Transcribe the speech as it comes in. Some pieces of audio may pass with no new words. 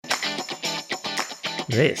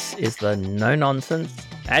This is the No Nonsense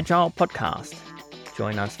Agile podcast.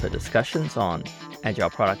 Join us for discussions on Agile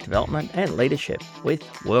product development and leadership with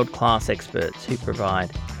world-class experts who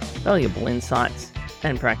provide valuable insights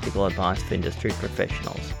and practical advice for industry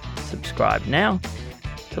professionals. Subscribe now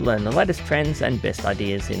to learn the latest trends and best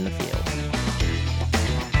ideas in the field.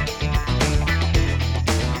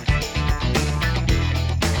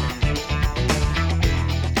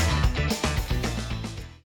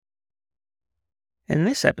 In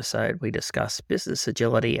this episode, we discuss business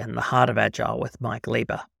agility and the heart of Agile with Mike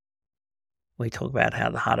Leber. We talk about how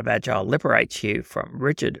the heart of Agile liberates you from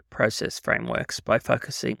rigid process frameworks by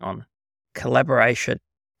focusing on collaboration,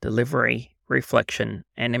 delivery, reflection,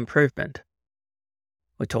 and improvement.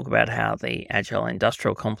 We talk about how the Agile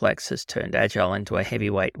industrial complex has turned Agile into a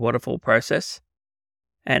heavyweight waterfall process,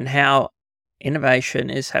 and how innovation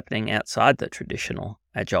is happening outside the traditional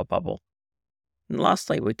Agile bubble. And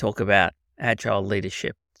lastly, we talk about Agile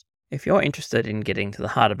leadership. If you're interested in getting to the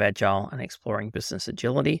heart of Agile and exploring business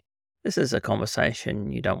agility, this is a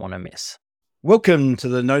conversation you don't want to miss. Welcome to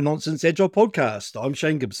the No Nonsense Agile podcast. I'm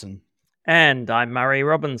Shane Gibson. And I'm Murray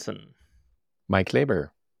Robinson. Mike Leber.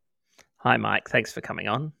 Hi, Mike. Thanks for coming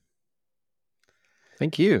on.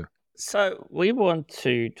 Thank you. So we want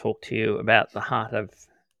to talk to you about the heart of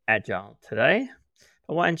Agile today.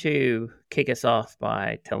 But why don't you kick us off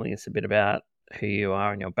by telling us a bit about who you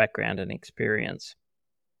are and your background and experience?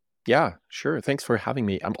 Yeah, sure. Thanks for having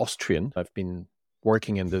me. I'm Austrian. I've been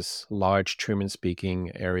working in this large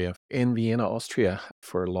German-speaking area in Vienna, Austria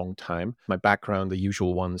for a long time. My background, the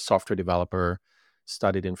usual one, software developer,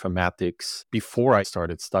 studied informatics. Before I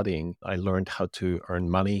started studying, I learned how to earn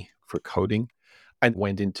money for coding. I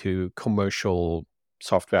went into commercial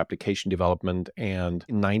software application development, and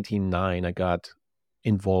in 1999, I got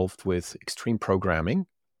involved with extreme programming,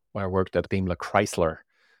 where I worked at Daimler Chrysler.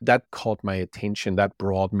 That caught my attention. That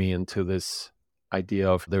brought me into this idea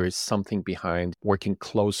of there is something behind working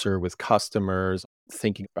closer with customers,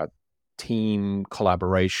 thinking about team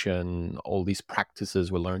collaboration, all these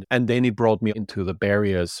practices we learned. And then it brought me into the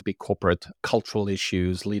barriers, big corporate cultural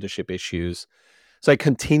issues, leadership issues. So I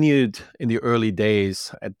continued in the early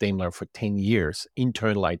days at Daimler for 10 years.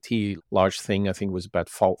 Internal IT, large thing, I think was about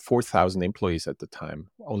 4,000 employees at the time,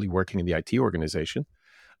 only working in the IT organization.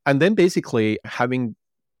 And then basically having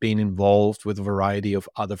been involved with a variety of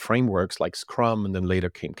other frameworks like Scrum, and then later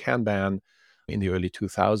came Kanban in the early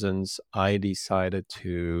 2000s, I decided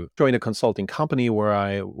to join a consulting company where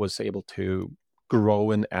I was able to grow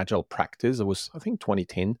an Agile practice. It was, I think,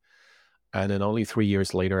 2010. And then only 3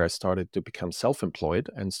 years later, I started to become self-employed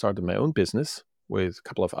and started my own business with a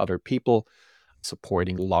couple of other people,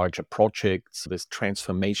 supporting larger projects, this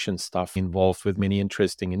transformation stuff involved with many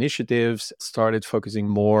interesting initiatives, started focusing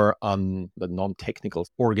more on the non-technical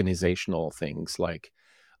organizational things like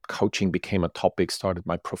coaching became a topic, started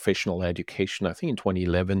my professional education, I think in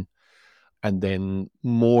 2011, and then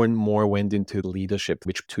more and more went into leadership,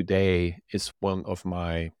 which today is one of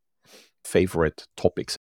my favorite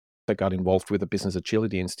topics. I got involved with the Business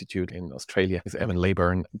Agility Institute in Australia with Evan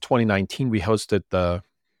Leber. In 2019, we hosted the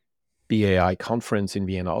BAI conference in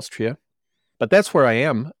Vienna, Austria. But that's where I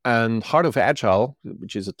am. And Heart of Agile,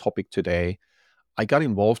 which is a topic today, I got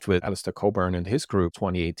involved with Alistair Coburn and his group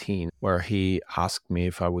 2018, where he asked me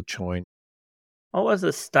if I would join. What was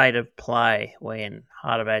the state of play when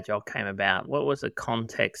Heart of Agile came about? What was the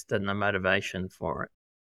context and the motivation for it?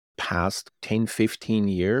 Past 10, 15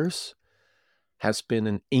 years has been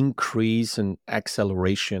an increase in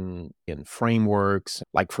acceleration in frameworks.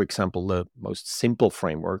 Like, for example, the most simple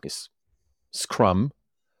framework is Scrum.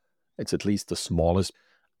 It's at least the smallest,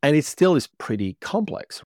 and it still is pretty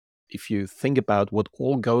complex. If you think about what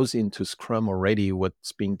all goes into Scrum already,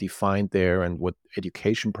 what's being defined there and what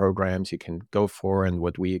education programs you can go for and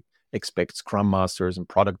what we expect Scrum Masters and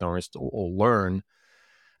product owners to all learn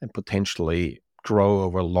and potentially grow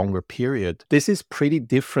over a longer period, this is pretty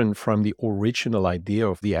different from the original idea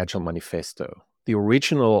of the Agile Manifesto. The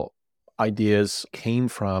original ideas came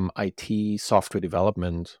from IT, software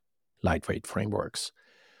development, lightweight frameworks.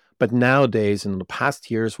 But nowadays, in the past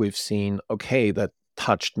years, we've seen, okay, that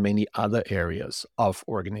touched many other areas of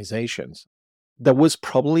organizations. There was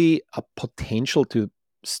probably a potential to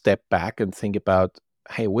step back and think about,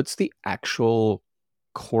 hey, what's the actual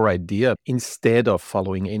core idea instead of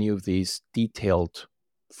following any of these detailed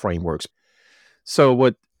frameworks? So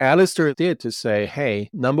what Alistair did to say, hey,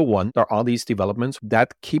 number one, there are these developments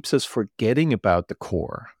that keeps us forgetting about the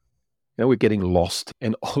core. We're getting lost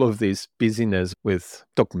in all of this busyness with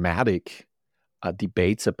dogmatic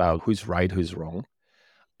debates about who's right, who's wrong.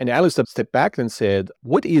 And Alistair stepped back and said,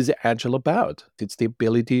 what is Agile about? It's the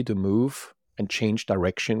ability to move and change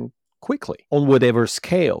direction quickly on whatever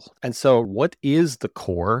scale. And so what is the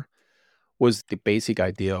core was the basic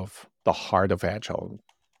idea of the heart of Agile.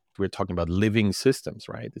 We're talking about living systems,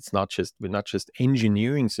 right? We're not just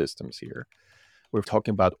engineering systems here. We're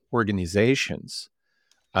talking about organizations,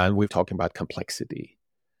 and we're talking about complexity.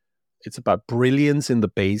 It's about brilliance in the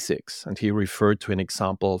basics. And he referred to an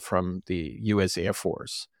example from the US Air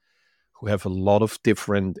Force, who have a lot of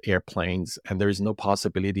different airplanes, and there is no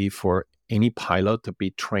possibility for any pilot to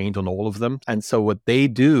be trained on all of them. And so what they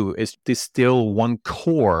do is distill one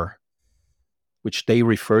core, which they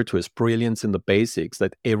refer to as brilliance in the basics,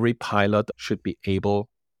 that every pilot should be able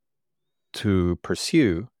to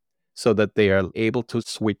pursue so that they are able to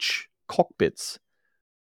switch cockpits.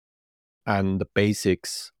 And the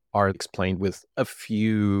basics are explained with a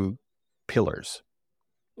few pillars.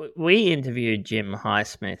 We interviewed Jim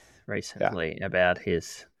Highsmith recently about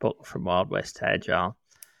his book From Wild West to Agile.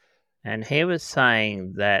 And he was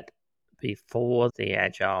saying that before the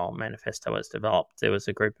Agile Manifesto was developed, there was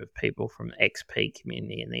a group of people from the XP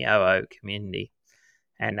community and the OO community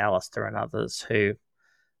and Alistair and others who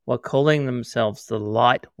were calling themselves the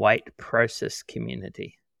lightweight process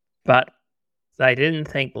community. But they didn't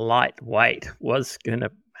think lightweight was going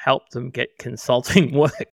to help them get consulting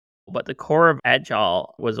work. But the core of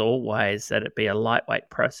Agile was always that it be a lightweight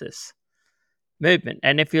process movement.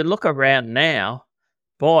 And if you look around now,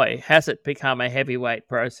 boy, has it become a heavyweight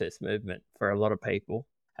process movement for a lot of people.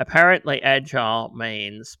 Apparently, Agile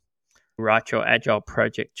means write your Agile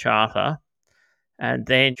project charter and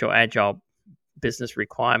then your Agile business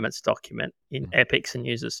requirements document in epics and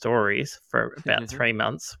user stories for about 3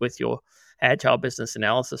 months with your Agile business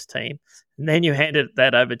analysis team. And then you handed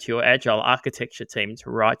that over to your Agile architecture team to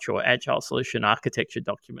write your Agile solution architecture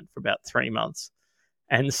document for about 3 months,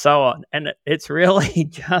 and so on. And it's really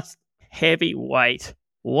just heavyweight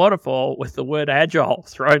waterfall with the word Agile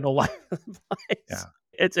thrown all over the place. Yeah.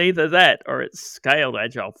 It's either that or it's scaled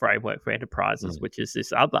Agile framework for enterprises, which is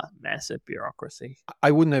this other massive bureaucracy.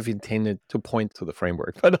 I wouldn't have intended to point to the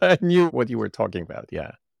framework, but I knew what you were talking about.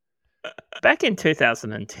 Yeah. Back in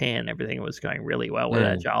 2010, everything was going really well with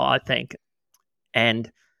Agile, I think.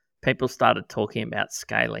 And people started talking about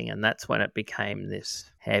scaling, and that's when it became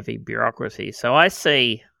this heavy bureaucracy. So I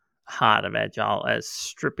see heart of Agile as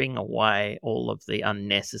stripping away all of the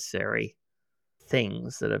unnecessary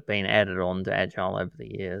things that have been added on to Agile over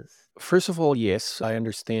the years. First of all, yes, I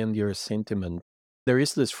understand your sentiment. There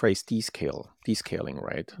is this phrase descaling,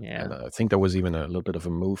 right? Yeah. And I think there was even a little bit of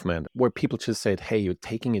a movement where people just said, hey, you're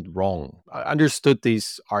taking it wrong. I understood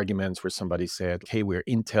these arguments where somebody said, hey, we're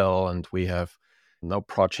Intel and we have no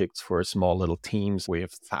projects for small little teams. We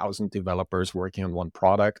have 1,000 developers working on one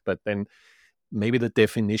product. But then maybe the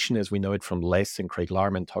definition as we know it from Les and Craig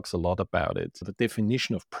Larman talks a lot about it. So the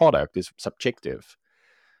definition of product is subjective,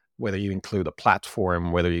 whether you include a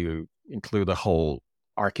platform, whether you include a whole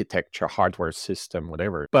architecture, hardware system,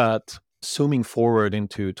 whatever. But zooming forward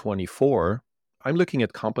into 24, I'm looking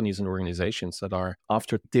at companies and organizations that are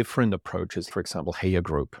after different approaches. For example, Heya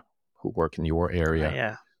Group, who work in your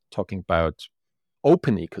area, talking about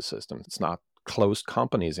open ecosystems. It's not closed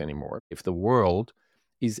companies anymore. If the world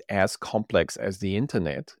is as complex as the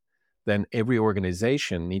internet, then every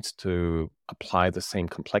organization needs to apply the same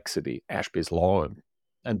complexity, Ashby's law.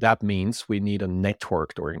 And that means we need a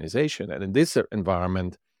networked organization. And in this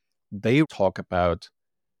environment, they talk about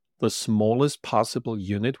the smallest possible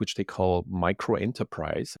unit, which they call micro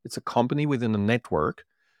enterprise. It's a company within a network.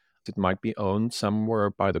 It might be owned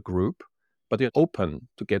somewhere by the group, but they're open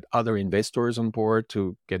to get other investors on board,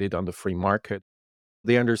 to get it on the free market.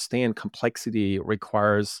 They understand complexity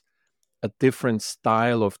requires a different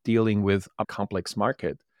style of dealing with a complex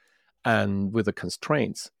market and with the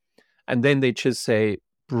constraints. And then they just say,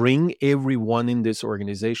 bring everyone in this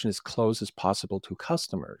organization as close as possible to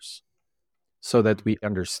customers so that we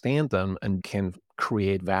understand them and can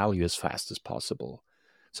create value as fast as possible.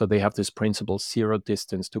 So they have this principle, zero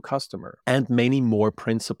distance to customer, and many more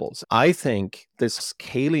principles. I think this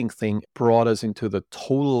scaling thing brought us into the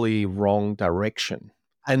totally wrong direction.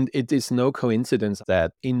 And it is no coincidence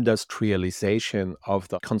that industrialization of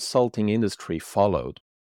the consulting industry followed.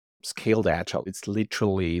 Scaled Agile, it's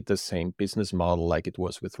literally the same business model like it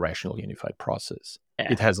was with Rational Unified Process.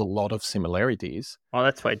 Yeah. It has a lot of similarities. Well,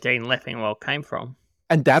 that's where Dean Leffingwell came from.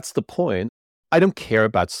 And that's the point. I don't care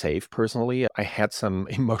about SAFe personally. I had some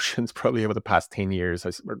emotions probably over the past 10 years.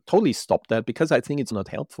 I totally stopped that because I think it's not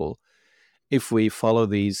helpful if we follow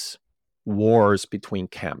these wars between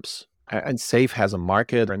camps. And SAFe has a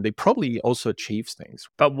market and they probably also achieves things.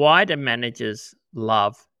 But why do managers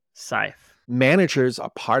love SAFe? Managers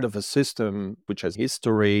are part of a system which has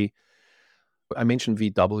history, I mentioned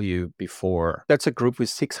VW before. That's a group with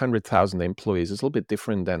 600,000 employees. It's a little bit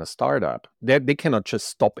different than a startup. They cannot just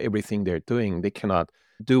stop everything they're doing. They cannot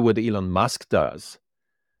do what Elon Musk does.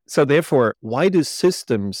 So therefore, why do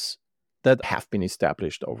systems that have been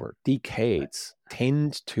established over decades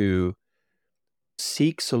tend to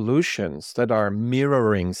seek solutions that are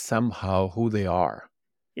mirroring somehow who they are?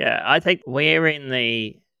 Yeah, I think we're in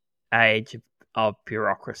the age of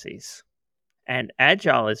bureaucracies. And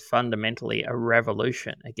Agile is fundamentally a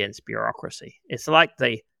revolution against bureaucracy. It's like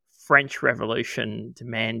the French Revolution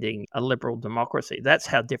demanding a liberal democracy. That's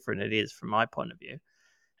how different it is from my point of view.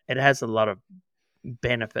 It has a lot of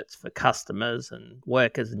benefits for customers and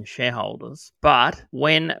workers and shareholders. But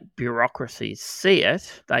when bureaucracies see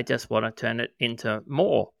it, they just want to turn it into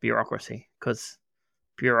more bureaucracy because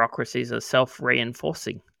bureaucracies are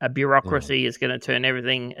self-reinforcing. A bureaucracy is going to turn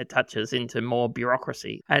everything it touches into more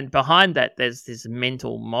bureaucracy. And behind that, there's this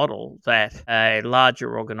mental model that a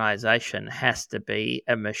larger organization has to be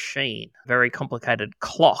a machine, a very complicated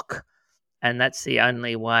clock. And that's the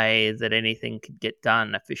only way that anything could get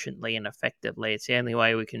done efficiently and effectively. It's the only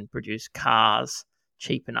way we can produce cars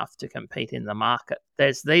cheap enough to compete in the market.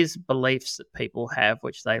 There's these beliefs that people have,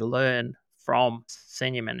 which they learn from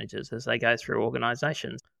senior managers as they go through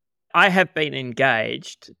organizations. I have been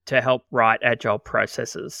engaged to help write agile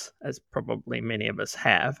processes, as probably many of us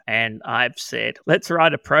have. And I've said, let's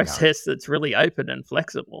write a process that's really open and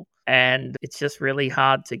flexible. And it's just really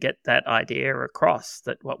hard to get that idea across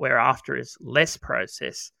that what we're after is less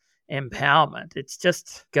process, empowerment. It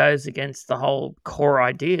just goes against the whole core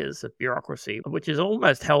ideas of bureaucracy, which is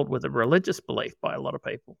almost held with a religious belief by a lot of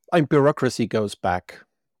people. And bureaucracy goes back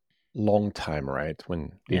long time, right?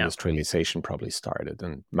 When the industrialization probably started,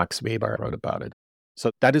 and Max Weber wrote about it.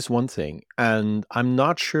 So that is one thing. And I'm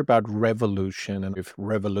not sure about revolution and if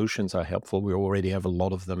revolutions are helpful. We already have a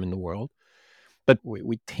lot of them in the world. But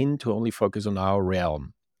we tend to only focus on our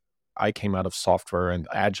realm. I came out of software and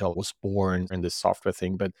Agile was born in this software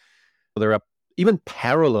thing. But there are even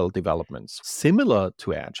parallel developments similar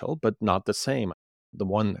to Agile, but not the same. The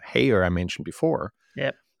one Hayer I mentioned before.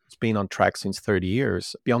 Yep. It's been on track since 30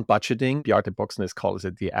 years. Beyond budgeting, Bjarte Boxnes calls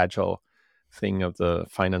it the agile thing of the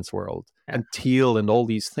finance world. Yeah. And Thiel and all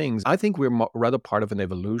these things. I think we're rather part of an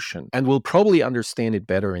evolution, and we'll probably understand it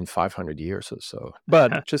better in 500 years or so.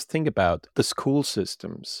 But just think about the school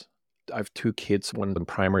systems. I have two kids, one in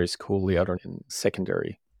primary school, the other in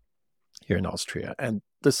secondary here in Austria. And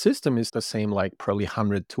the system is the same like probably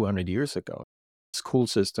 100, 200 years ago. School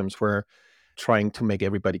systems were trying to make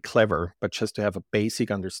everybody clever, but just to have a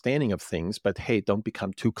basic understanding of things. But hey, don't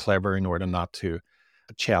become too clever in order not to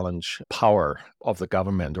challenge power of the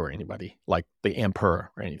government or anybody, like the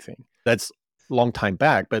emperor or anything. That's a long time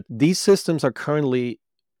back. But these systems are currently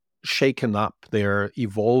shaken up. They're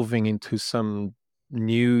evolving into some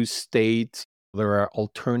new state. There are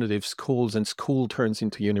alternative schools, and school turns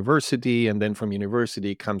into university. And then from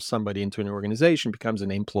university comes somebody into an organization, becomes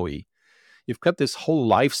an employee. You've got this whole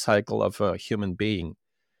life cycle of a human being.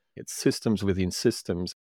 It's systems within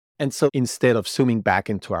systems. And so instead of zooming back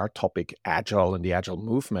into our topic, Agile and the Agile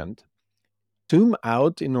movement, zoom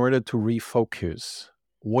out in order to refocus.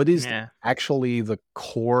 What is actually the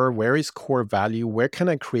core? Where is core value? Where can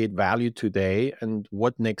I create value today? And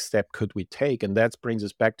what next step could we take? And that brings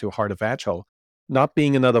us back to Heart of Agile. Not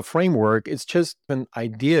being another framework, it's just an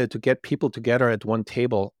idea to get people together at one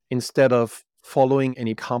table instead of following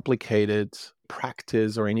any complicated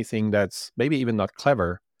practice or anything that's maybe even not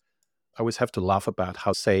clever. I always have to laugh about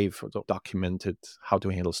how safe or documented, how to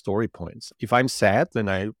handle story points. If I'm sad, then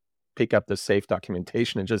I pick up the safe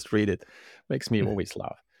documentation and just read it. Makes me always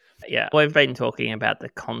laugh. Yeah, we've been talking about the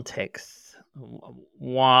context.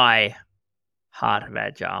 Why Heart of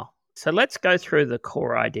Agile? So let's go through the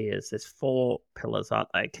core ideas. There's 4 pillars, aren't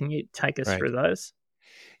they? Can you take us through those?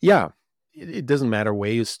 Yeah. It doesn't matter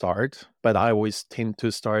where you start, but I always tend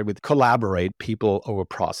to start with collaborate people over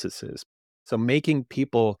processes. So making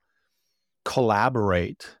people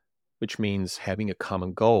collaborate, which means having a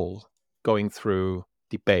common goal, going through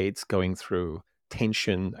debates, going through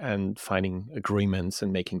tension and finding agreements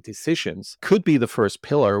and making decisions could be the first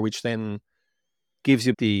pillar, which then gives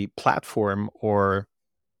you the platform or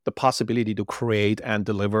the possibility to create and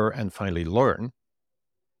deliver and finally learn.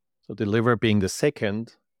 So deliver being the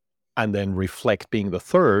second, and then reflect being the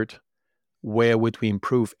third. Where would we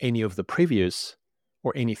improve any of the previous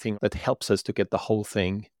or anything that helps us to get the whole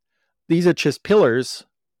thing? These are just pillars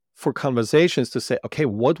for conversations to say, okay,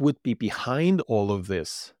 what would be behind all of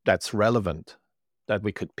this that's relevant that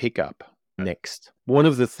we could pick up next? One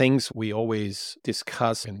of the things we always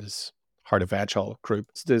discuss in this Heart of Agile group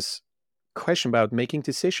is this question about making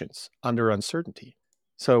decisions under uncertainty.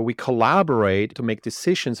 So we collaborate to make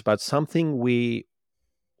decisions about something we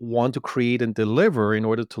want to create and deliver in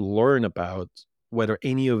order to learn about whether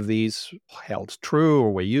any of these held true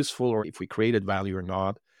or were useful or if we created value or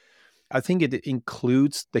not. I think it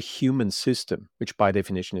includes the human system, which by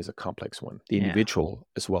definition is a complex one, the individual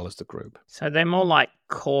as well as the group. So they're more like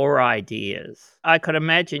core ideas. I could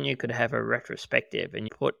imagine you could have a retrospective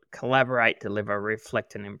and put collaborate, deliver,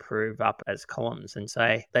 reflect, and improve up as columns and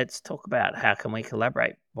say, let's talk about how can we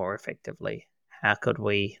collaborate more effectively? How could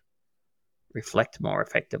we reflect more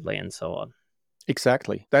effectively and so on?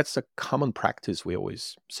 Exactly. That's a common practice we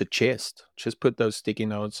always suggest. Just put those sticky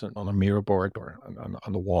notes on a mirror board or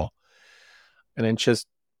on the wall. And then just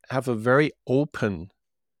have a very open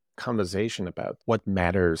conversation about what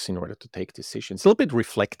matters in order to take decisions. It's a little bit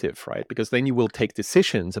reflective, right? Because then you will take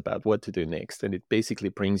decisions about what to do next. And it basically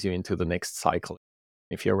brings you into the next cycle.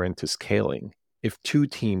 If you're into scaling, if 2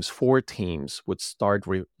 teams, 4 teams would start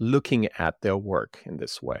looking at their work in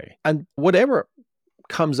this way, and whatever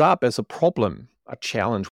comes up as a problem, a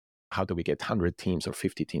challenge, how do we get 100 teams or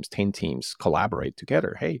 50 teams, 10 teams collaborate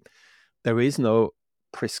together? Hey, there is no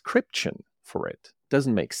prescription for it.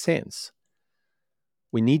 Doesn't make sense.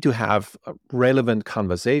 We need to have relevant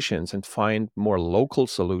conversations and find more local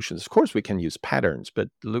solutions. Of course, we can use patterns, but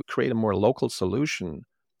create a more local solution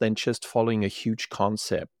than just following a huge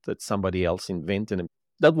concept that somebody else invented. And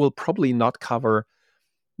that will probably not cover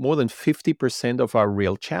more than 50% of our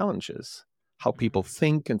real challenges. How people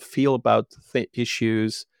think and feel about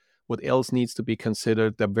issues, what else needs to be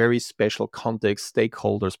considered, the very special context,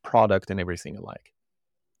 stakeholders, product, and everything alike.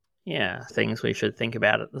 Yeah, things we should think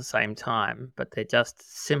about at the same time, but they're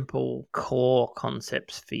just simple core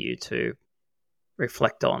concepts for you to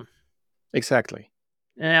reflect on. Exactly.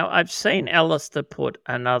 Now, I've seen Alistair put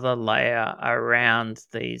another layer around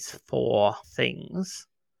these 4 things.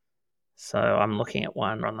 So I'm looking at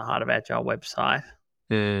one on the Heart of Agile website.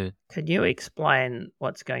 Can you explain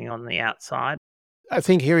what's going on the outside? I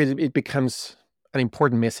think here it becomes an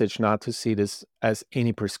important message not to see this as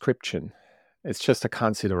any prescription. It's just a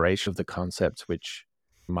consideration of the concepts which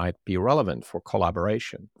might be relevant for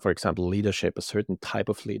collaboration. For example, leadership, a certain type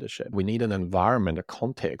of leadership. We need an environment, a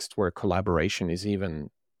context where collaboration is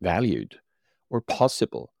even valued or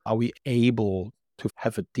possible. Are we able to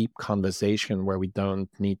have a deep conversation where we don't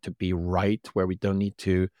need to be right, where we don't need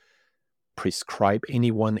to prescribe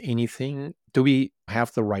anyone anything? Do we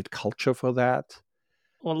have the right culture for that?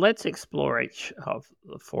 Well, let's explore each of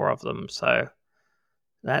the 4 of them. So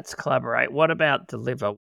that's collaborate. What about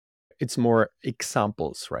deliver? It's more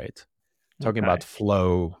examples, right? Talking about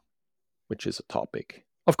flow, which is a topic.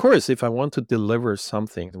 Of course, if I want to deliver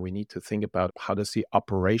something, we need to think about how does the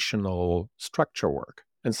operational structure work?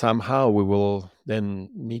 And somehow we will then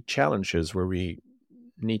meet challenges where we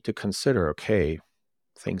need to consider, okay,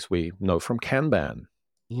 things we know from Kanban,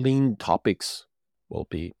 lean topics will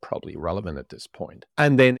be probably relevant at this point.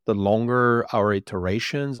 And then the longer our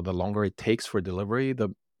iterations, the longer it takes for delivery, the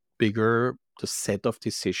bigger the set of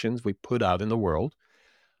decisions we put out in the world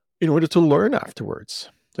in order to learn afterwards.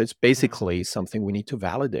 So it's basically something we need to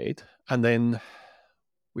validate. And then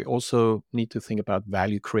we also need to think about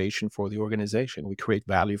value creation for the organization. We create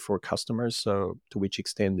value for customers. So to which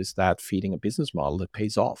extent is that feeding a business model that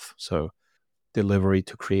pays off? So delivery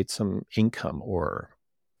to create some income or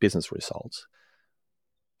business results.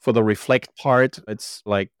 For the reflect part, it's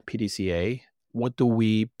like PDCA. What do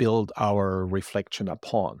we build our reflection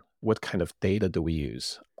upon? What kind of data do we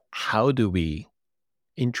use? How do we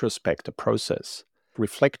introspect the process?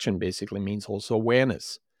 Reflection basically means also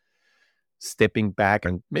awareness, stepping back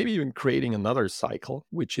and maybe even creating another cycle,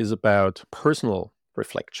 which is about personal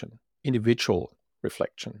reflection, individual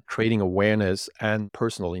reflection, creating awareness and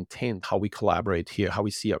personal intent, how we collaborate here, how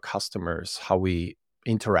we see our customers, how we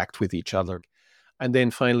interact with each other. And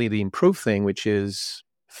then finally, the improve thing, which is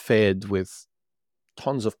fed with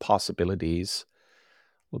tons of possibilities,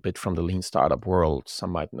 a little bit from the lean startup world.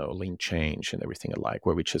 Some might know lean change and everything alike,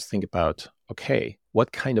 where we just think about, okay,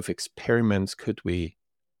 what kind of experiments could we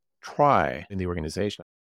try in the organization?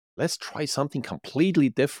 Let's try something completely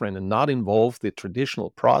different and not involve the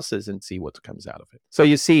traditional process and see what comes out of it. So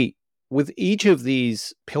you see, with each of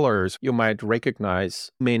these pillars, you might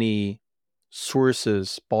recognize many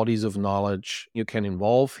sources, bodies of knowledge you can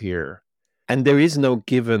involve here. And there is no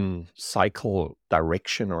given cycle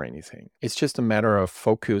direction or anything. It's just a matter of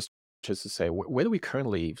focus, just to say, where do we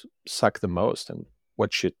currently suck the most and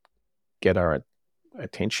what should get our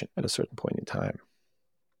attention at a certain point in time?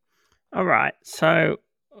 All right. So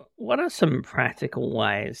what are some practical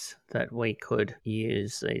ways that we could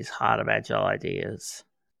use these Heart of Agile ideas?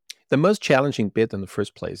 The most challenging bit in the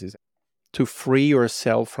first place is to free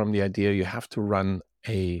yourself from the idea you have to run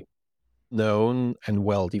a known and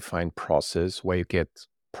well-defined process where you get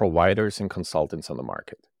providers and consultants on the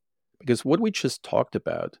market. Because what we just talked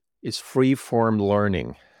about is free-form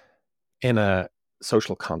learning in a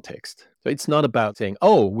social context. So it's not about saying,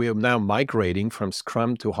 oh, we're now migrating from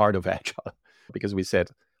Scrum to Heart of Agile, because we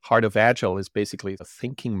said Heart of Agile is basically the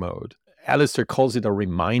thinking mode. Alistair calls it a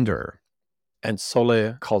reminder, and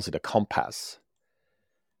Sole calls it a compass.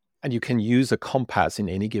 And you can use a compass in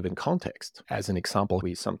any given context. As an example,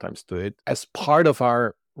 we sometimes do it as part of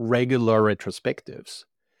our regular retrospectives.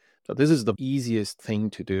 So this is the easiest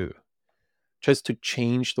thing to do, just to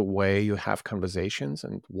change the way you have conversations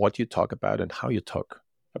and what you talk about and how you talk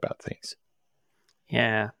about things.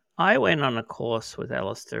 Yeah. I went on a course with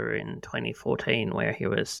Alistair in 2014 where he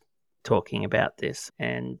was talking about this,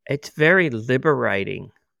 and it's very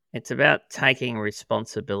liberating. It's about taking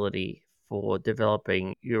responsibility for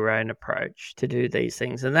developing your own approach to do these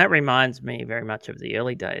things. And that reminds me very much of the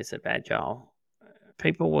early days of Agile.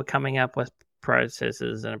 People were coming up with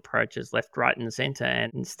processes and approaches left, right, and center,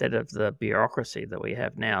 and instead of the bureaucracy that we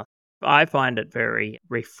have now. I find it very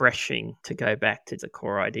refreshing to go back to the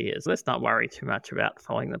core ideas. Let's not worry too much about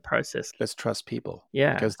following the process. Let's trust people.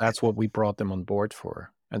 Yeah. Because that's what we brought them on board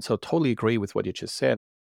for. And so totally agree with what you just said.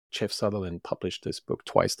 Jeff Sutherland published this book,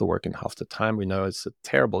 Twice the Work in Half the Time. We know it's a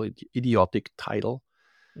terrible, idiotic title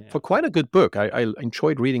for quite a good book. I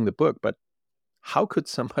enjoyed reading the book, but how could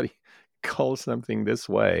somebody call something this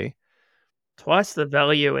way? Twice the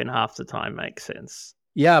value in half the time makes sense.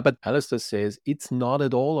 Yeah, but Alistair says it's not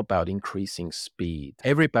at all about increasing speed.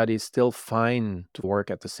 Everybody's still fine to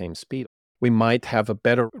work at the same speed. We might have a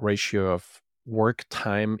better ratio of work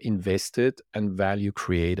time invested and value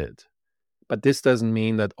created. But this doesn't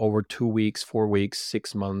mean that over 2 weeks, 4 weeks,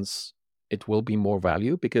 6 months, it will be more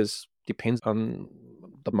value, because it depends on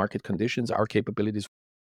the market conditions, our capabilities.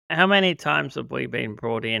 How many times have we been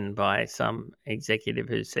brought in by some executive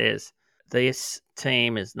who says, this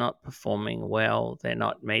team is not performing well, they're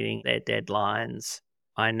not meeting their deadlines,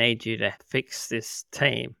 I need you to fix this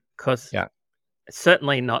team? Because it's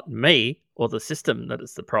certainly not me or the system that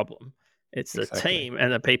is the problem. It's the team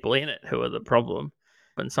and the people in it who are the problem.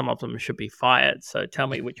 And some of them should be fired. So tell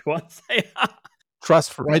me which ones they are.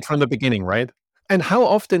 Trust right from the beginning, right? And how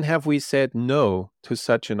often have we said no to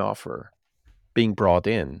such an offer being brought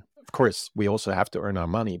in? Of course, we also have to earn our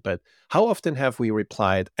money, but how often have we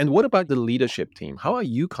replied, and what about the leadership team? How are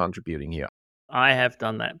you contributing here? I have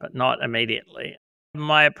done that, but not immediately.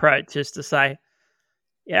 My approach is to say,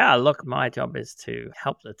 yeah, look, my job is to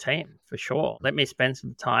help the team for sure. Let me spend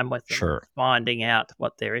some time with them, finding out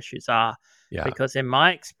what their issues are. Yeah. Because in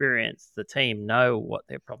my experience, the team know what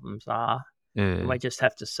their problems are. And we just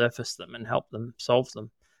have to surface them and help them solve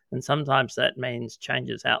them. And sometimes that means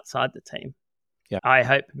changes outside the team. Yeah. I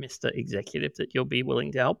hope, Mr. Executive, that you'll be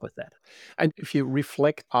willing to help with that. And if you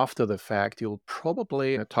reflect after the fact, you'll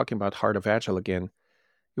probably, talking about Heart of Agile again,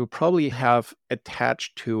 you'll probably have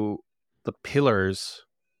attached to the pillars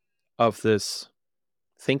of this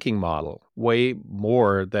thinking model way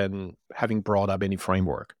more than having brought up any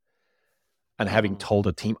framework and having told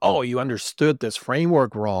a team, oh, you understood this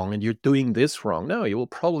framework wrong and you're doing this wrong. No, you will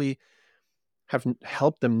probably have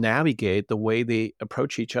helped them navigate the way they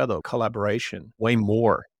approach each other, collaboration, way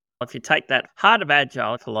more. If you take that Heart of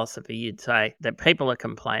Agile philosophy, you'd say that people are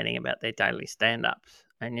complaining about their daily stand-ups.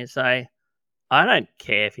 And you say, I don't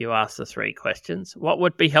care if you ask the 3 questions. What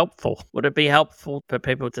would be helpful? Would it be helpful for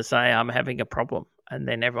people to say, I'm having a problem, and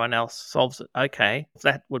then everyone else solves it? Okay, if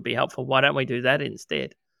that would be helpful, why don't we do that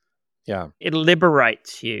instead? Yeah. It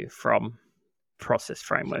liberates you from process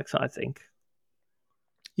frameworks, I think.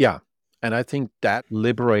 Yeah. And I think that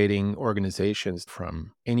liberating organizations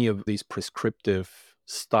from any of these prescriptive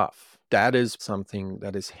stuff, that is something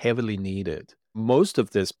that is heavily needed. Most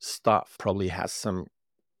of this stuff probably has some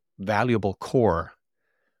valuable core,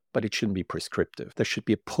 but it shouldn't be prescriptive. There should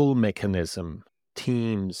be a pull mechanism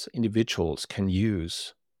teams, individuals can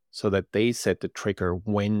use so that they set the trigger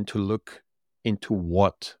when to look into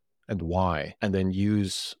what and why, and then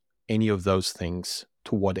use any of those things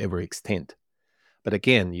to whatever extent. But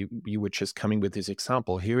again, you were just coming with this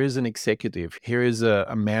example. Here is an executive. Here is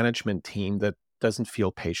a management team that doesn't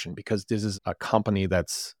feel patient because this is a company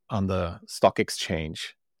that's on the stock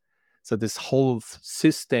exchange. So this whole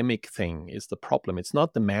systemic thing is the problem. It's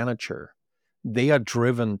not the manager. They are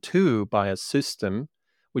driven too by a system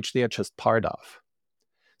which they are just part of.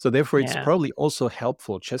 So therefore, it's probably also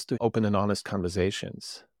helpful just to open and honest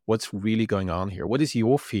conversations. What's really going on here? What is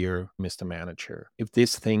your fear, Mr. Manager, if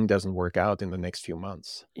this thing doesn't work out in the next few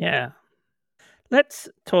months? Yeah. Let's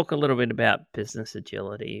talk a little bit about business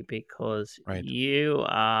agility because Right. you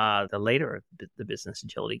are the leader of the Business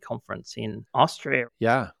Agility Conference in Austria.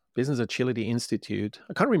 Yeah. Business Agility Institute.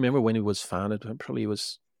 I can't remember when it was founded. Probably it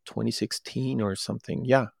was 2016 or something.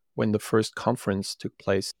 Yeah. When the first conference took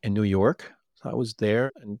place in New York. So I was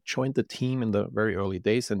there and joined the team in the very early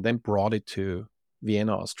days and then brought it to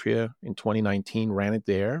Vienna, Austria in 2019, ran it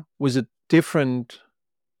there. It was a different,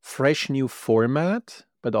 fresh new format,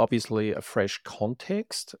 but obviously a fresh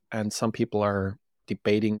context. And some people are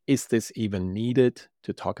debating, is this even needed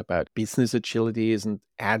to talk about business agility? Isn't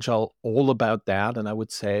Agile all about that? And I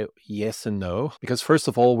would say yes and no, because first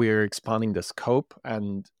of all, we're expanding the scope.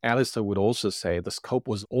 And Alistair would also say the scope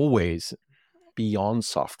was always beyond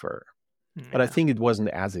software, but I think it wasn't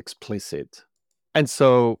as explicit. And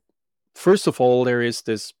so first of all, there is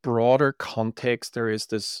this broader context. There is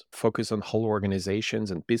this focus on whole organizations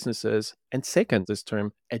and businesses. And second, this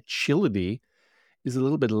term agility is a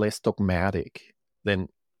little bit less dogmatic than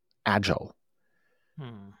agile.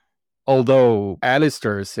 Although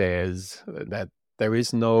Alistair says that there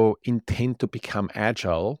is no intent to become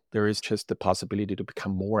agile, there is just the possibility to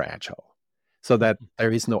become more agile. So that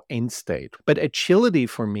there is no end state. But agility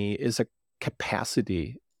for me is a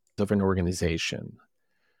capacity of an organization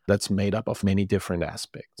that's made up of many different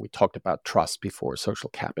aspects. We talked about trust before, social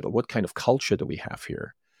capital. What kind of culture do we have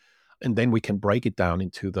here? And then we can break it down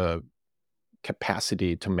into the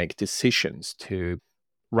capacity to make decisions, to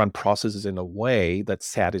run processes in a way that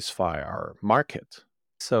satisfy our market.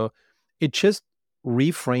 So it just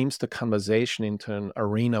reframes the conversation into an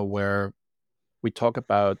arena where we talk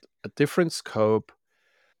about a different scope,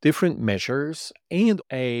 different measures, and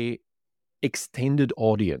a extended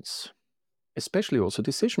audience, especially also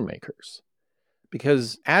decision makers.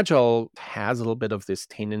 Because Agile has a little bit of this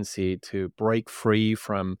tendency to break free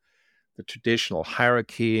from the traditional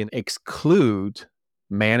hierarchy and exclude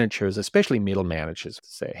managers, especially middle managers, to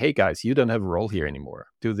say, hey guys, you don't have a role here anymore.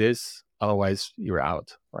 Do this, otherwise you're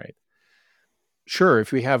out, right? Sure,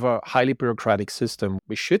 if we have a highly bureaucratic system,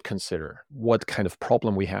 we should consider what kind of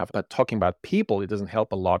problem we have. But talking about people, it doesn't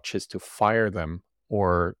help a lot just to fire them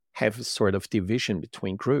or have a sort of division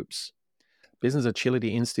between groups. Business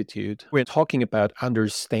Agility Institute, we're talking about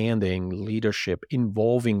understanding leadership,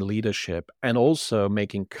 involving leadership, and also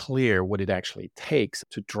making clear what it actually takes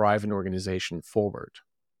to drive an organization forward.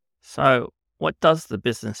 So, what does the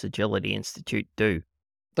Business Agility Institute do?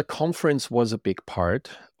 The conference was a big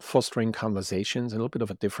part, fostering conversations in a little bit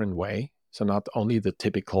of a different way. So not only the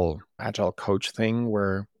typical Agile coach thing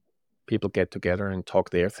where people get together and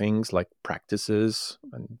talk their things like practices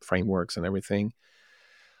and frameworks and everything.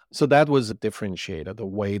 So that was a differentiator, the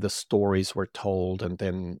way the stories were told and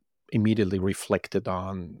then immediately reflected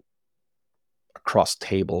on across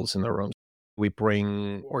tables in the room. We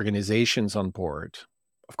bring organizations on board,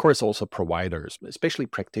 of course, also providers, especially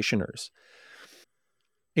practitioners,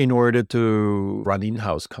 in order to run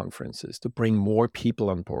in-house conferences, to bring more people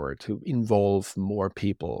on board, to involve more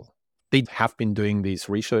people. They have been doing these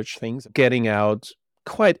research things, getting out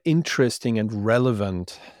quite interesting and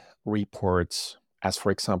relevant reports, as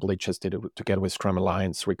for example, they just did it together with Scrum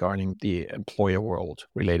Alliance regarding the employer world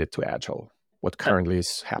related to Agile, what currently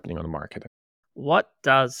is happening on the market. What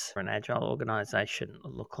does an Agile organization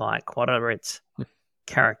look like? What are its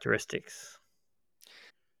characteristics?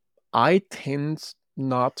 I tend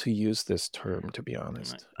not to use this term, to be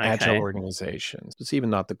honest. Okay. Agile organizations. It's even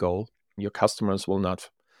not the goal. Your customers will not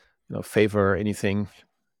favor anything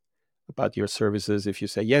about your services if you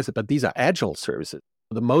say, yes, but these are Agile services.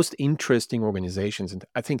 The most interesting organizations, and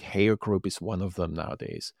I think Haier Group is one of them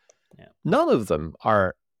nowadays, none of them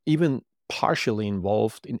are even partially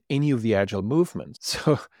involved in any of the Agile movements.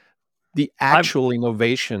 So the actual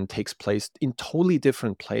innovation takes place in totally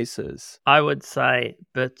different places. I would say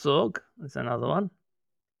Bertzorg is another one.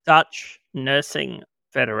 Dutch Nursing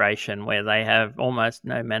Federation, where they have almost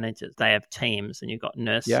no managers. They have teams, and you've got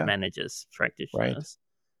nurse managers, practitioners.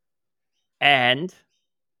 Right. And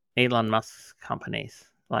Elon Musk's companies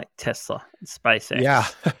like Tesla and SpaceX. Yeah,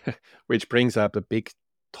 which brings up a big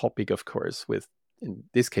topic, of course, with, in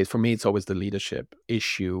this case, for me, it's always the leadership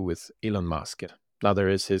issue with Elon Musk. Now, there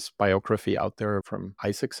is his biography out there from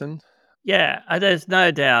Isaacson. Yeah, there's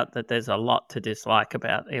no doubt that there's a lot to dislike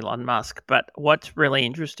about Elon Musk, but what's really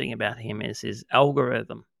interesting about him is his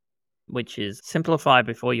algorithm, which is simplify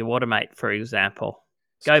before you automate, for example.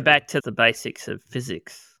 Go back to the basics of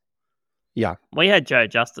physics. Yeah. We had Joe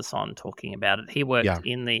Justice on talking about it. He worked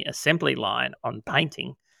in the assembly line on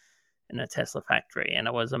painting in a Tesla factory, and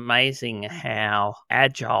it was amazing how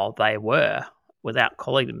agile they were without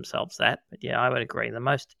calling themselves that. But yeah, I would agree. The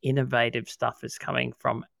most innovative stuff is coming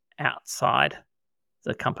from outside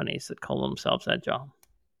the companies that call themselves Agile?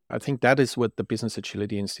 I think that is what the Business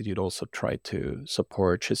Agility Institute also tried to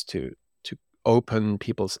support, just to open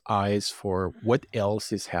people's eyes for what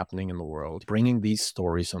else is happening in the world, bringing these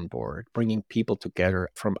stories on board, bringing people together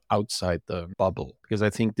from outside the bubble. Because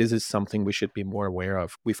I think this is something we should be more aware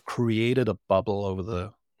of. We've created a bubble over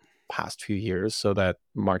the past few years so that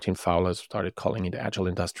Martin Fowler started calling it Agile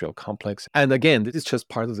Industrial Complex. And again, this is just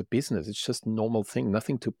part of the business. It's just a normal thing,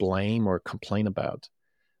 nothing to blame or complain about.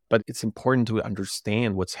 But it's important to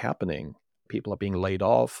understand what's happening. People are being laid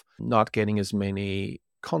off, not getting as many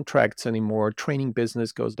contracts anymore, training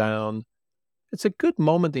business goes down. It's a good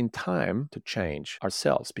moment in time to change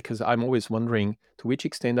ourselves, because I'm always wondering, to which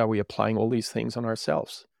extent are we applying all these things on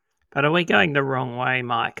ourselves? But are we going the wrong way,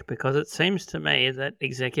 Mike? Because it seems to me that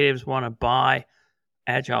executives want to buy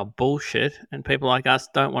Agile bullshit and people like us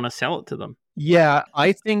don't want to sell it to them. Yeah,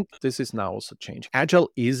 I think this is now also changing.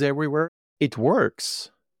 Agile is everywhere. It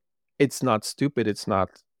works. It's not stupid. It's not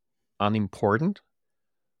unimportant.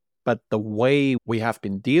 But the way we have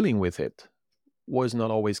been dealing with it was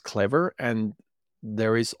not always clever. And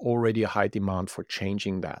there is already a high demand for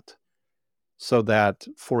changing that. So that,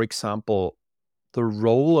 for example, the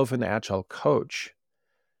role of an Agile coach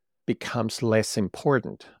becomes less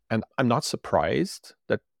important. And I'm not surprised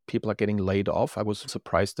that people are getting laid off. I was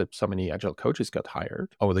surprised that so many Agile coaches got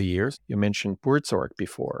hired over the years. You mentioned Burzorg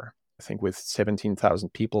before, I think with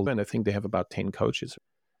 17,000 people, and I think they have about 10 coaches.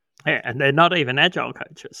 Yeah, and they're not even Agile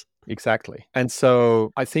coaches. Exactly. And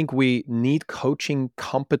so I think we need coaching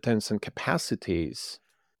competence and capacities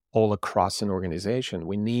all across an organization.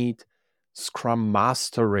 We need Scrum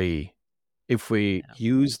mastery if we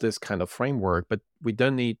use this kind of framework, but we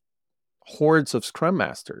don't need hordes of Scrum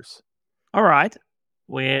masters. All right.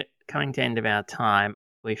 We're coming to the end of our time.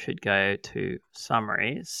 We should go to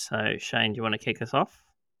summaries. So, Shane, do you want to kick us off?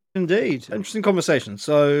 Indeed. Interesting conversation.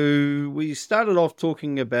 So we started off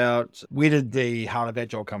talking about where did the heart of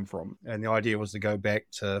Agile come from? And the idea was to go back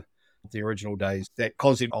to the original days, that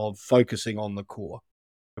concept of focusing on the core.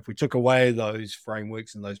 If we took away those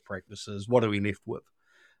frameworks and those practices, what are we left with?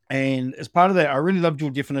 And as part of that, I really loved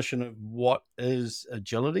your definition of what is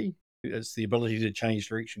agility. It's the ability to change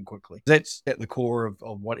direction quickly. That's at the core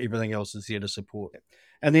of what everything else is here to support.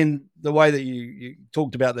 And then the way that you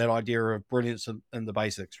talked about that idea of brilliance in the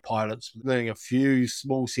basics, pilots learning a few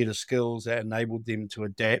small set of skills that enabled them to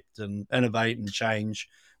adapt and innovate and change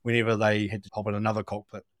whenever they had to hop in another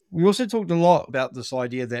cockpit. We also talked a lot about this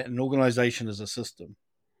idea that an organization is a system.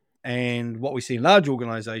 And what we see in large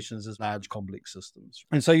organizations is large complex systems.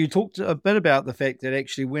 And so you talked a bit about the fact that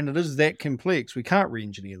actually when it is that complex, we can't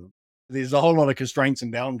re-engineer them. There's a whole lot of constraints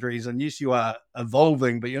and boundaries. And yes, you are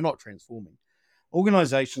evolving, but you're not transforming.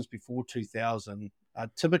 Organizations before 2000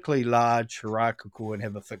 are typically large, hierarchical, and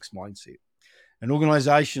have a fixed mindset. And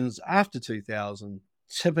organizations after 2000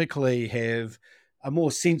 typically have a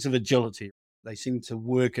more sense of agility. They seem to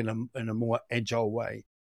work in a more agile way.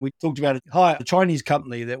 We talked about a Chinese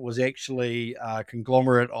company that was actually a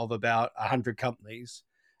conglomerate of about 100 companies,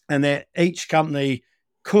 and that each company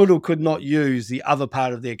could or could not use the other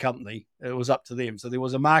part of their company. It was up to them. So there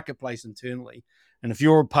was a marketplace internally. And if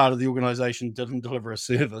you're part of the organization didn't deliver a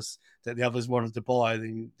service that the others wanted to buy,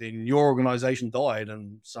 then your organization died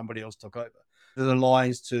and somebody else took over. It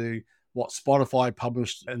aligns to what Spotify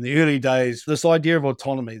published in the early days, this idea of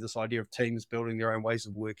autonomy, this idea of teams building their own ways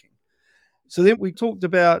of working. So then we talked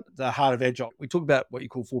about the heart of Agile. We talked about what you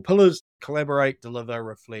call 4 pillars: collaborate, deliver,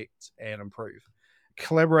 reflect, and improve.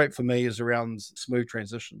 Collaborate for me is around smooth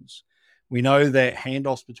transitions. We know that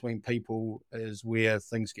handoffs between people is where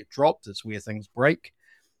things get dropped. It's where things break.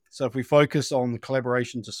 So if we focus on the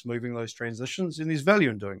collaboration to smoothing those transitions, then there's value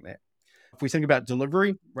in doing that. If we think about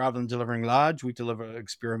delivery, rather than delivering large, we deliver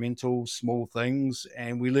experimental, small things,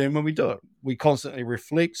 and we learn when we do it. We constantly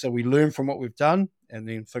reflect, so we learn from what we've done and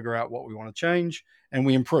then figure out what we want to change, and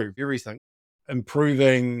we improve everything.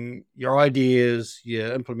 Improving your ideas,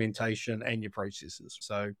 your implementation, and your processes.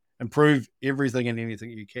 So improve everything and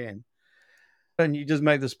anything you can. And you just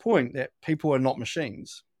make this point that people are not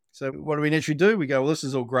machines. So what do we naturally do? We go, well, this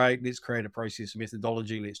is all great. Let's create a process, a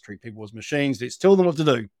methodology. Let's treat people as machines. Let's tell them what to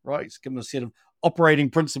do, right? Let's give them a set of operating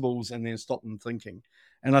principles and then stop them thinking.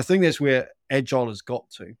 And I think that's where Agile has got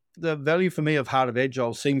to. The value for me of Heart of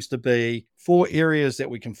Agile seems to be 4 areas that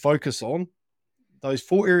we can focus on. Those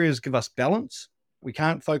 4 areas give us balance. We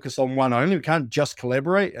can't focus on one only. We can't just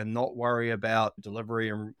collaborate and not worry about delivery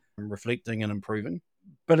and reflecting and improving.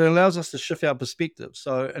 But it allows us to shift our perspective.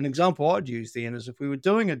 So an example I'd use then is if we were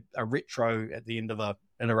doing a retro at the end of an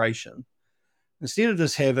iteration, Instead of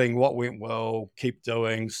just having what went well, keep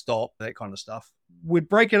doing, stop, that kind of stuff, we'd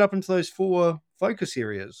break it up into those 4 focus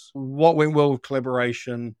areas. What went well with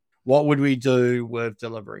collaboration? What would we do with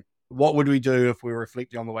delivery? What would we do if we were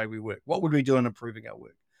reflecting on the way we work? What would we do in improving our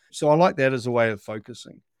work? So I like that as a way of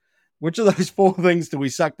focusing. Which of those 4 things do we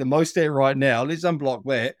suck the most at right now? Let's unblock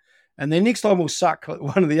that. And then next time we'll suck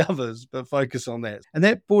one of the others, but focus on that. And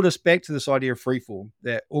that brought us back to this idea of freeform,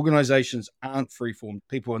 that organizations aren't freeform.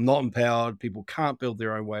 People are not empowered. People can't build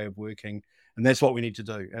their own way of working. And that's what we need to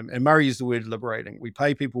do. And Murray used the word liberating. We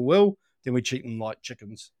pay people well, then we treat them like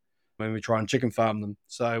chickens when we try and chicken farm them.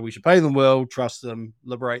 So we should pay them well, trust them,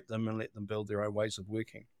 liberate them, and let them build their own ways of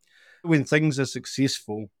working. When things are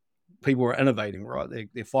successful, people are innovating, right?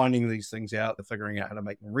 They're finding these things out. They're figuring out how to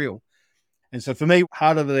make them real. And so for me,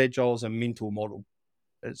 Heart of Agile is a mental model.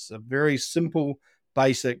 It's a very simple,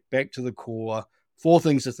 basic, back to the core, 4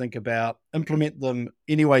 things to think about, implement them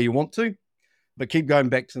any way you want to, but keep going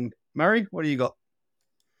back to them. Murray, what do you got?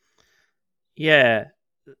 Yeah,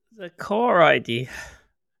 the core idea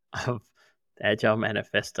of the Agile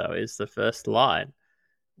Manifesto is the first line.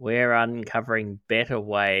 We're uncovering better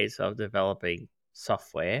ways of developing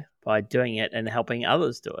software by doing it and helping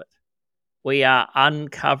others do it. We are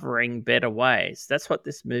uncovering better ways. That's what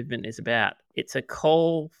this movement is about. It's a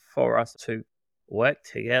call for us to work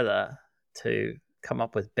together to come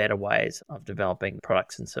up with better ways of developing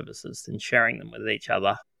products and services and sharing them with each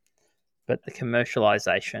other. But the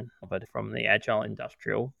commercialization of it from the Agile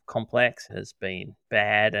industrial complex has been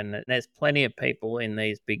bad. And there's plenty of people in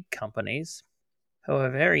these big companies who are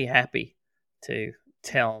very happy to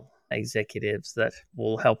tell executives that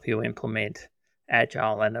will help you implement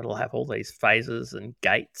Agile and it'll have all these phases and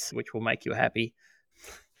gates which will make you happy.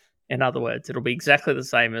 In other words, it'll be exactly the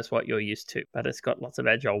same as what you're used to, but it's got lots of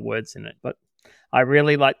Agile words in it. But I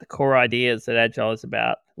really like the core ideas that Agile is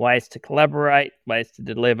about: ways to collaborate, ways to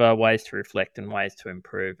deliver, ways to reflect, and ways to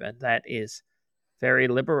improve. And that is very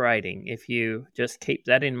liberating. If you just keep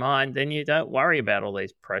that in mind, then you don't worry about all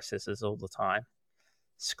these processes all the time.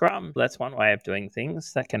 Scrum, that's one way of doing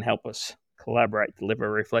things that can help us collaborate,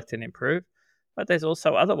 deliver, reflect, and improve. But there's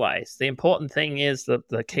also other ways. The important thing is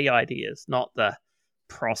the key ideas, not the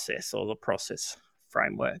process or the process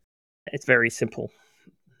framework. It's very simple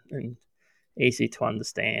and easy to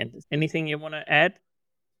understand. Anything you want to add?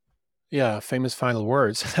 Yeah, famous final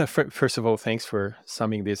words. First of all, thanks for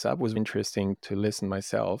summing this up. It was interesting to listen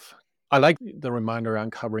myself. I like the reminder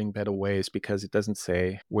uncovering better ways because it doesn't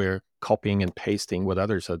say we're copying and pasting what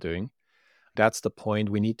others are doing. That's the point.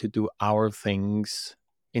 We need to do our things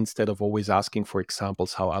instead of always asking for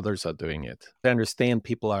examples how others are doing it. I understand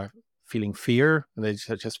people are feeling fear and they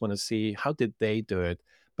just want to see how did they do it.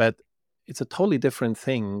 But it's a totally different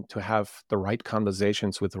thing to have the right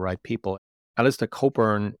conversations with the right people. Alistair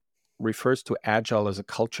Cockburn refers to Agile as a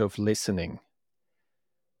culture of listening.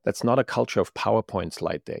 That's not a culture of PowerPoint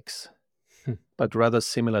slide decks, but rather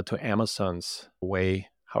similar to Amazon's way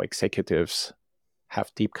how executives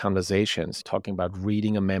have deep conversations, talking about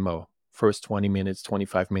reading a memo, first 20 minutes,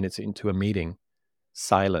 25 minutes into a meeting,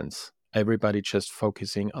 silence, everybody just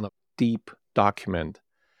focusing on a deep document.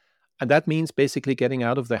 And that means basically getting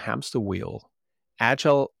out of the hamster wheel.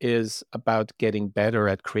 Agile is about getting better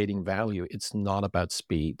at creating value. It's not about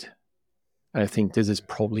speed. And I think this is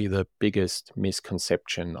probably the biggest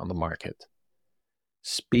misconception on the market.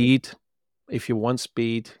 Speed, if you want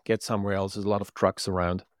speed, get somewhere else. There's a lot of trucks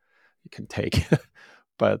around you can take.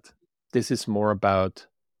 But this is more about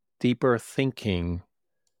deeper thinking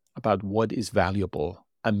about what is valuable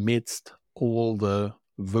amidst all the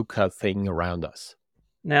VUCA thing around us.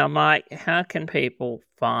 Now, Mike, how can people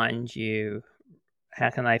find you?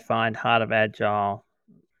 How can they find Heart of Agile?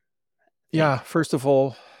 Yeah, first of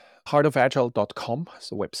all, heartofagile.com is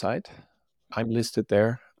the website. I'm listed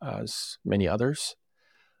there as many others.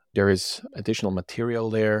 There is additional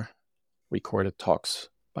material there, recorded talks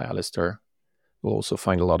by Alistair. You'll also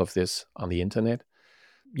find a lot of this on the internet.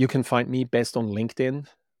 You can find me best on LinkedIn.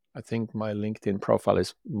 I think my LinkedIn profile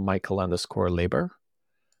is Michael_Leber.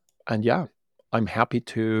 And yeah, I'm happy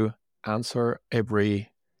to answer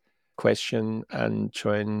every question and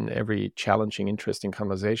join every challenging, interesting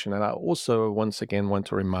conversation. And I also, once again, want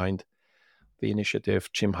to remind the initiative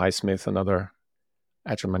Jim Highsmith and other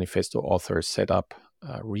Agile Manifesto authors set up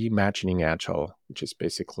Reimagining Agile, which is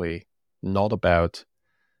basically not about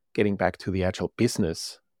getting back to the Agile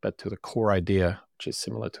business, but to the core idea, which is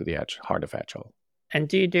similar to the Heart of Agile. And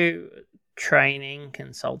do you do training,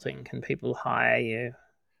 consulting? Can people hire you?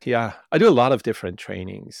 Yeah, I do a lot of different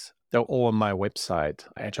trainings. They're all on my website,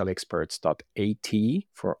 agileexperts.at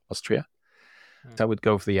for Austria. I would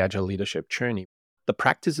go for the Agile leadership journey. The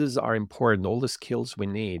practices are important, all the skills we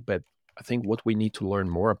need, but I think what we need to learn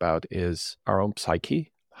more about is our own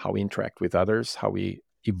psyche, how we interact with others, how we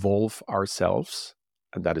evolve ourselves.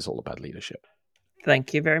 And that is all about leadership.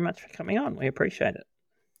 Thank you very much for coming on. We appreciate it.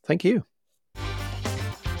 Thank you.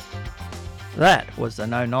 That was the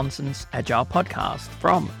No Nonsense Agile podcast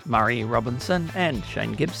from Murray Robinson and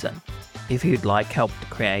Shane Gibson. If you'd like help to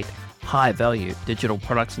create high-value digital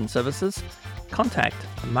products and services, contact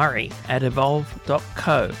Murray at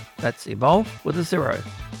evolve.co. That's evolve with a 0.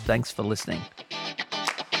 Thanks for listening.